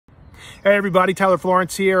Hey everybody, Tyler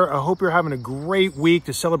Florence here. I hope you're having a great week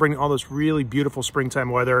to celebrating all this really beautiful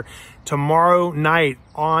springtime weather. Tomorrow night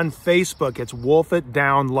on Facebook, it's Wolf It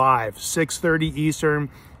Down Live, 6:30 Eastern,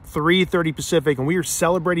 3:30 Pacific, and we are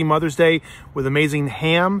celebrating Mother's Day with amazing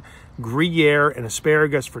ham, Gruyere, and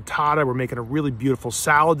asparagus frittata. We're making a really beautiful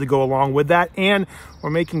salad to go along with that, and we're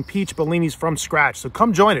making peach bellinis from scratch. So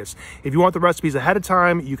come join us. If you want the recipes ahead of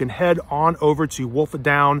time, you can head on over to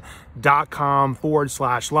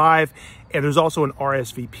wolfitdown.com/live. And there's also an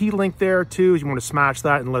RSVP link there too, if you want to smash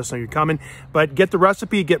that and let us know you're coming. But get the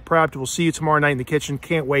recipe, get prepped. We'll see you tomorrow night in the kitchen.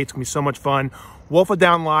 Can't wait. It's going to be so much fun. Wolf It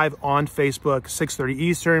Down Live on Facebook, 6:30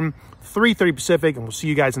 Eastern, 3:30 Pacific, and we'll see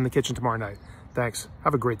you guys in the kitchen tomorrow night. Thanks.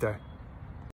 Have a great day.